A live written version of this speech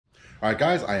All right,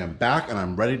 guys, I am back and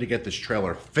I'm ready to get this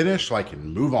trailer finished so I can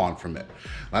move on from it.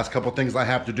 Last couple things I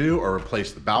have to do are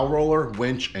replace the bow roller,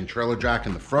 winch, and trailer jack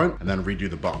in the front, and then redo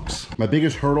the bunks. My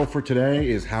biggest hurdle for today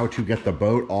is how to get the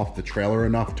boat off the trailer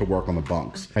enough to work on the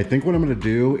bunks. I think what I'm gonna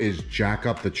do is jack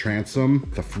up the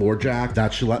transom, the floor jack.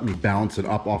 That should let me balance it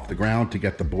up off the ground to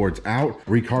get the boards out,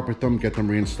 recarpet them, get them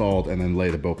reinstalled, and then lay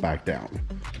the boat back down.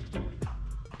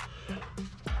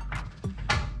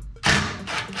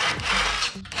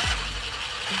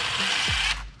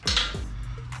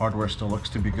 Hardware still looks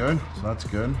to be good, so that's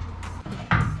good.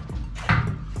 All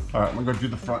right, I'm gonna go do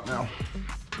the front now.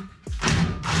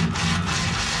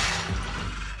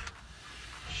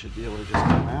 Should be able to just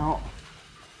come out.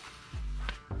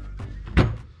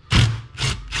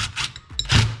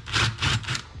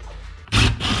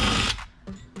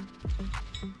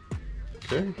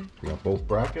 Okay, we got both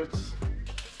brackets.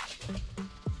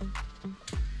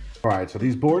 All right, so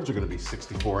these boards are gonna be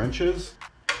 64 inches.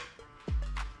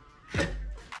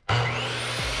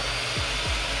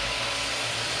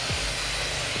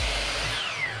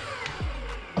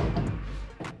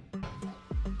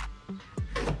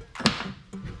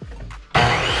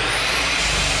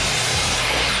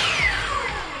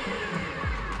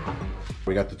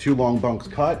 We got the two long bunks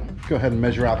cut. Go ahead and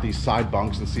measure out these side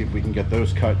bunks and see if we can get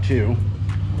those cut too.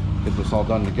 Get this all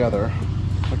done together.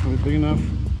 Is that gonna be big enough?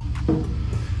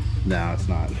 No, it's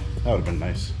not. That would have been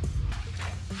nice.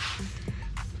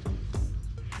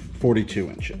 42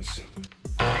 inches.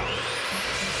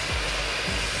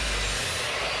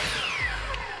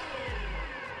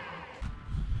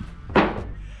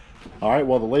 All right,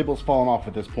 well, the label's fallen off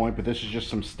at this point, but this is just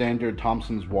some standard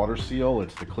Thompson's water seal.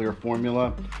 It's the clear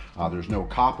formula. There's no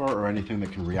copper or anything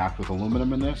that can react with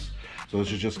aluminum in this. So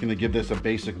this is just gonna give this a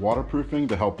basic waterproofing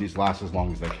to help these last as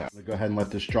long as they can. I'm gonna go ahead and let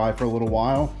this dry for a little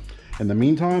while. In the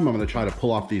meantime, I'm gonna try to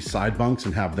pull off these side bunks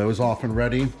and have those off and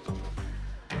ready.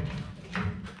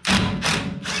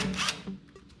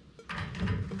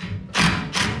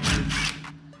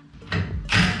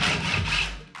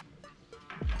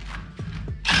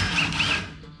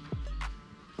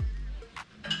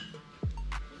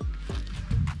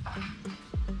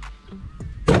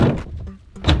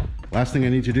 Last thing I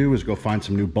need to do is go find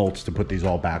some new bolts to put these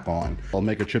all back on. I'll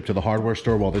make a trip to the hardware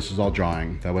store while this is all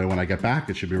drying. That way when I get back,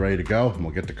 it should be ready to go and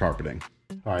we'll get to carpeting.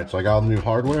 All right, so I got all the new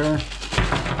hardware.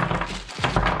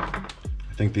 I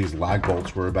think these lag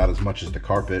bolts were about as much as the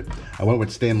carpet. I went with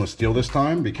stainless steel this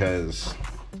time because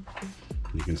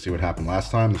you can see what happened last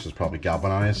time. This is probably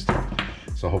galvanized.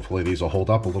 So hopefully these will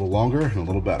hold up a little longer and a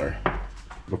little better.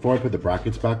 Before I put the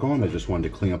brackets back on, I just wanted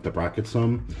to clean up the brackets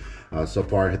some. So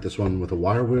far I hit this one with a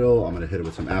wire wheel. I'm gonna hit it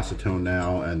with some acetone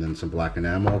now and then some black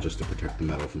enamel just to protect the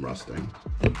metal from rusting.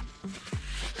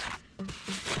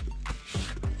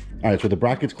 All right, so the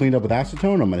bracket's cleaned up with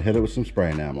acetone. I'm gonna hit it with some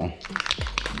spray enamel.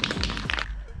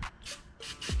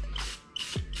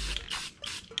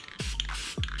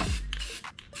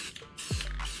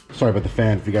 Sorry about the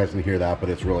fan if you guys can hear that, but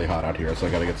it's really hot out here, so I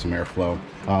gotta get some airflow.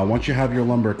 Once you have your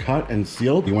lumber cut and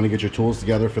sealed, you wanna get your tools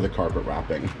together for the carpet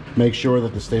wrapping. Make sure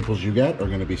that the staples you get are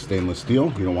gonna be stainless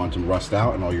steel. You don't want them to rust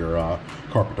out and all your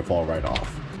carpet to fall right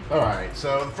off. All right,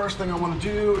 so the first thing I wanna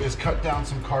do is cut down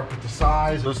some carpet to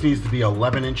size. This needs to be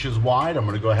 11 inches wide. I'm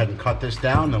gonna go ahead and cut this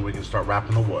down, then we can start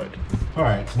wrapping the wood. All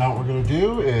right, so now what we're gonna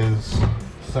do is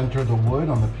center the wood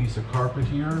on the piece of carpet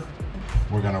here.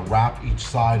 We're gonna wrap each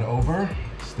side over,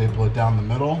 staple it down the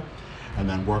middle, and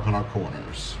then work on our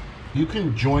corners. You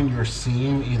can join your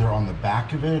seam either on the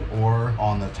back of it or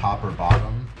on the top or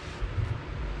bottom.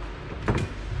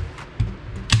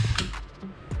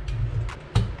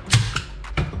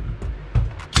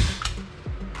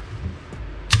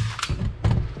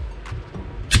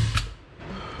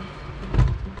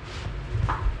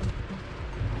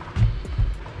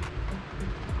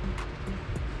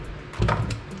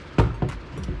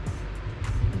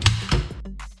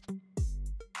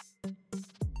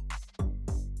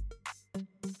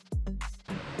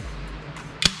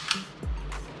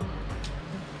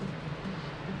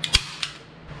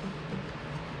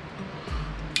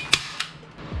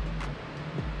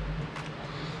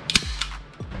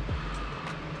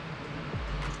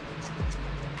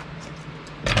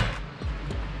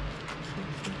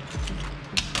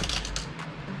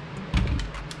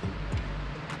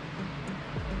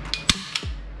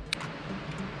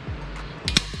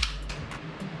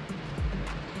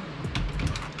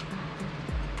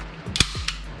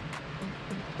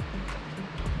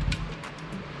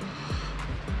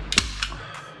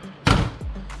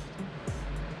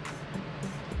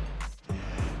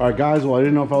 All right, guys, well, I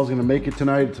didn't know if I was gonna make it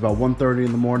tonight. It's about 1:30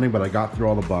 in the morning, but I got through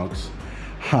all the bunks.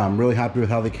 I'm really happy with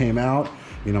how they came out.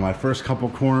 You know, my first couple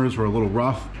corners were a little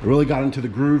rough. I really got into the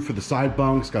groove for the side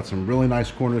bunks, got some really nice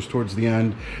corners towards the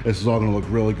end. This is all gonna look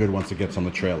really good once it gets on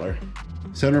the trailer.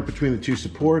 Center it between the two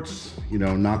supports, you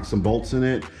know, knock some bolts in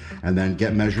it, and then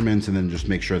get measurements, and then just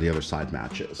make sure the other side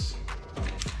matches.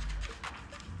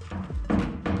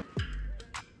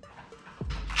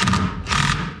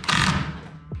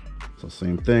 So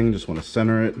same thing, just wanna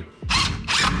center it.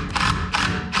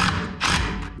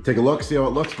 Take a look, see how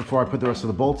it looks before I put the rest of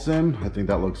the bolts in. I think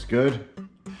that looks good.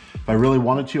 If I really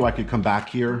wanted to, I could come back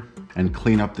here and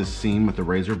clean up this seam with the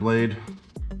razor blade.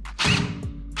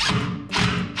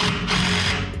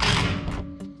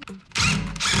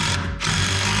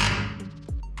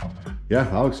 Yeah,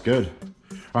 that looks good.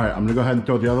 All right, I'm gonna go ahead and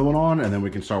throw the other one on, and then we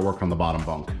can start working on the bottom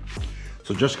bunk.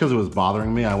 So just because it was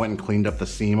bothering me, I went and cleaned up the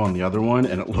seam on the other one,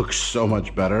 and it looks so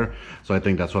much better. So I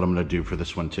think that's what I'm gonna do for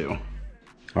this one too.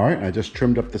 All right, I just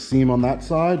trimmed up the seam on that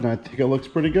side, and I think it looks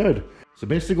pretty good. So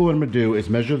basically what I'm gonna do is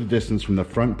measure the distance from the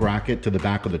front bracket to the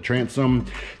back of the transom,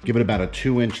 give it about a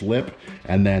 2-inch lip,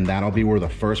 and then that'll be where the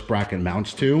first bracket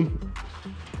mounts to.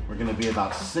 We're gonna be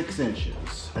about 6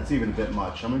 inches. That's even a bit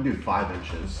much. I'm gonna do 5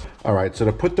 inches. All right, so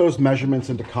to put those measurements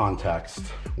into context,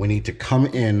 we need to come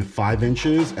in 5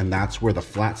 inches, and that's where the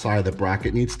flat side of the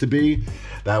bracket needs to be.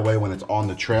 That way, when it's on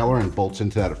the trailer and bolts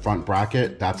into that front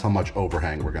bracket, that's how much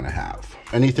overhang we're gonna have.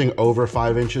 Anything over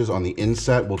 5 inches on the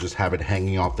inset, we'll just have it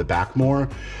hanging off the back more,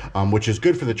 which is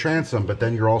good for the transom, but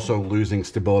then you're also losing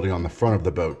stability on the front of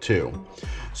the boat too.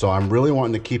 So I'm really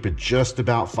wanting to keep it just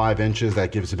about 5 inches.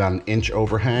 That gives about an inch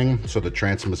overhang, so the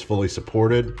transom is fully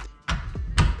supported.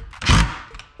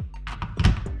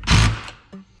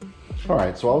 All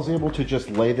right, so I was able to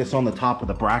just lay this on the top of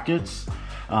the brackets,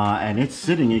 and it's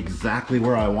sitting exactly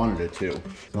where I wanted it to.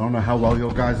 I don't know how well you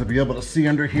guys will be able to see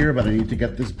under here, but I need to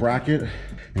get this bracket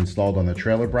installed on the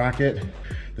trailer bracket.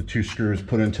 The 2 screws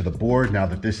put into the board now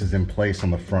that this is in place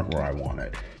on the front where I want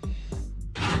it.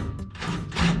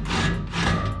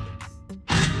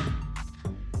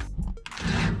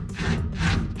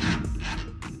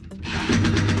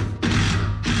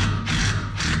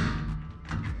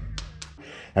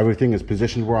 Everything is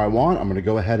positioned where I want. I'm gonna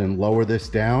go ahead and lower this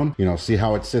down, you know, see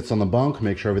how it sits on the bunk,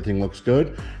 make sure everything looks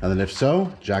good. And then if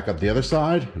so, jack up the other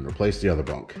side and replace the other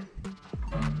bunk.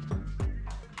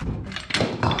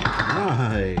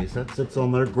 Nice, that sits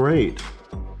on there great.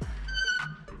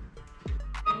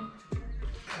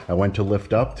 I went to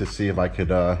lift up to see if I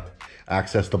could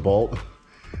access the bolt.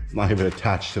 It's not even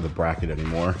attached to the bracket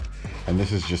anymore. And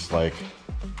this is just like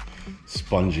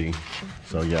spongy.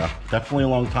 So yeah, definitely a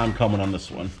long time coming on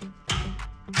this one.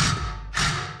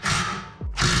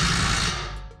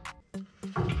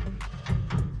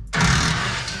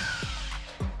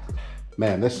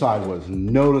 Man, this side was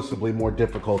noticeably more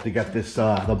difficult to get this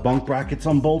the bunk brackets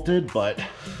unbolted, but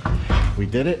we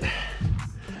did it.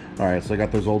 All right, so I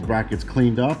got those old brackets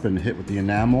cleaned up and hit with the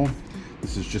enamel.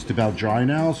 This is just about dry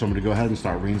now, so I'm gonna go ahead and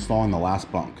start reinstalling the last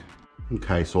bunk.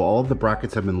 Okay, so all of the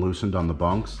brackets have been loosened on the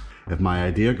bunks. If my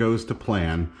idea goes to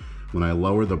plan, when I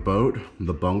lower the boat,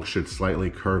 the bunk should slightly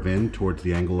curve in towards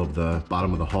the angle of the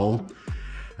bottom of the hull.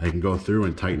 I can go through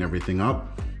and tighten everything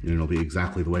up, and it'll be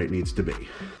exactly the way it needs to be.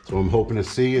 So what I'm hoping to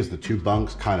see is the 2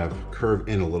 bunks kind of curve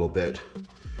in a little bit,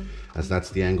 as that's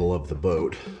the angle of the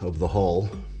boat, of the hull.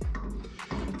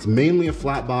 It's mainly a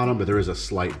flat bottom, but there is a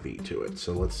slight V to it,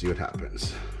 so let's see what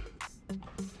happens.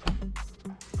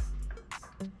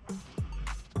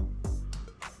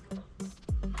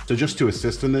 So just to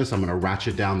assist in this, I'm gonna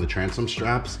ratchet down the transom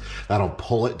straps. That'll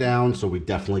pull it down so we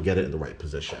definitely get it in the right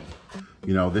position.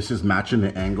 You know, this is matching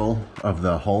the angle of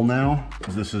the hull now,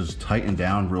 because this is tightened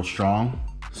down real strong.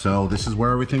 So this is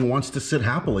where everything wants to sit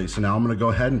happily. So now I'm gonna go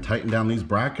ahead and tighten down these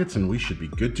brackets and we should be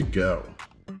good to go.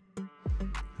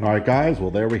 All right guys,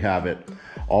 well there we have it.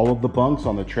 All of the bunks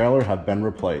on the trailer have been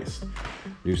replaced.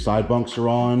 New side bunks are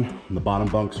on, the bottom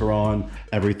bunks are on.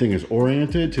 Everything is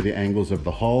oriented to the angles of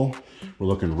the hull. We're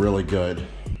looking really good.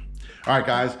 All right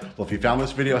guys, well if you found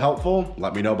this video helpful,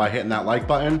 let me know by hitting that like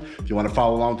button. If you want to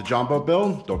follow along with the John Boat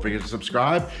build, don't forget to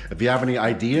subscribe. If you have any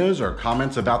ideas or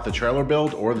comments about the trailer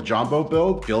build or the John Boat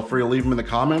build, feel free to leave them in the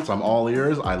comments. I'm all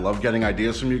ears. I love getting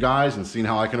ideas from you guys and seeing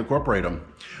how I can incorporate them.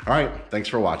 All right, thanks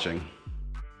for watching.